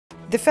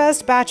The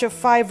first batch of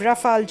 5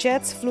 Rafale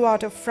jets flew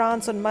out of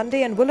France on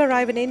Monday and will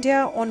arrive in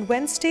India on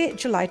Wednesday,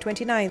 July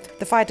 29th.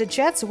 The fighter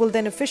jets will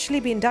then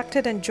officially be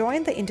inducted and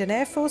join the Indian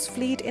Air Force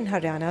fleet in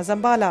Haryana's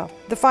Ambala.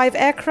 The 5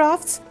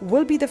 aircrafts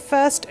will be the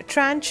first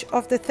tranche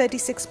of the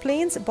 36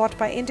 planes bought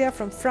by India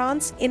from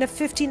France in a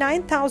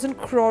 59,000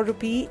 crore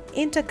rupee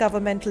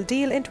inter-governmental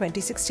deal in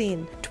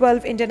 2016.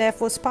 12 Indian Air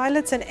Force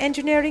pilots and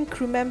engineering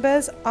crew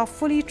members are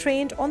fully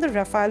trained on the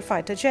Rafale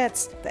fighter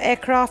jets. The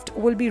aircraft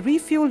will be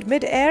refueled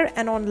mid-air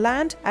and on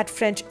land at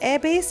French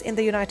airbase in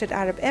the United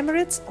Arab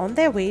Emirates on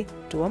their way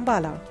to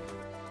Ambala.